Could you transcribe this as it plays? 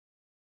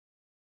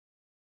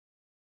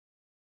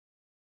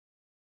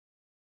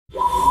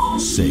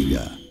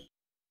Sega.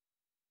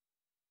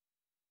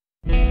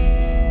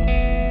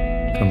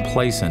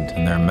 Complacent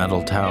in their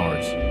metal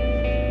towers,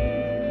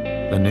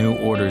 the New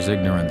Order's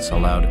ignorance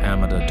allowed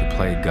Amida to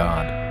play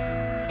God.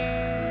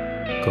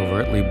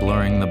 Covertly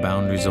blurring the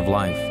boundaries of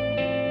life,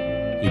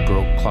 he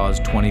broke Clause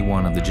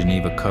 21 of the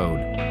Geneva Code.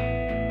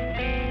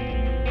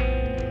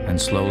 And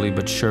slowly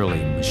but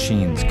surely,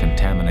 machines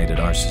contaminated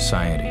our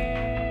society.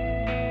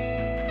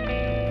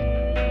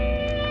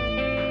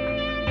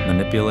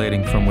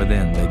 Manipulating from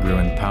within, they grew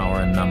in power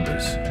and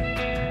numbers,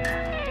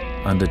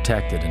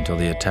 undetected until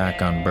the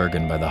attack on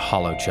Bergen by the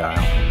Hollow Child.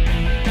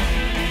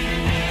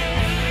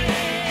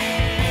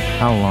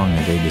 How long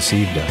had they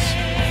deceived us?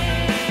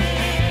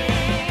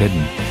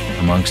 Hidden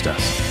amongst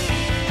us.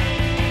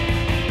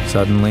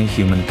 Suddenly,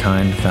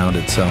 humankind found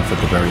itself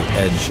at the very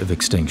edge of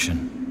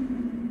extinction.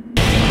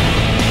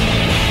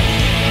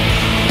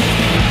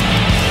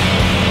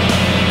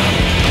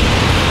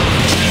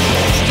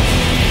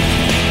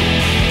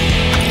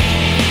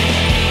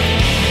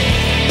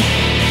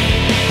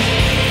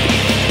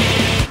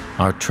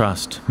 Our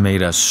trust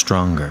made us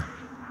stronger.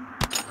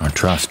 Our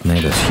trust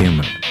made us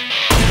human.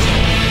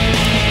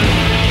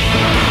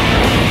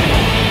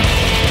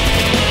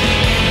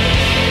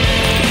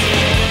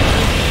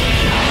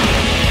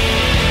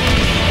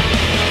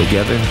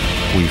 Together,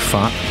 we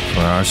fought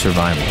for our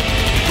survival.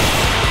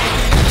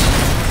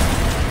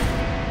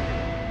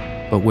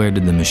 But where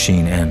did the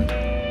machine end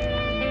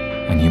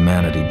and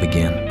humanity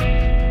begin?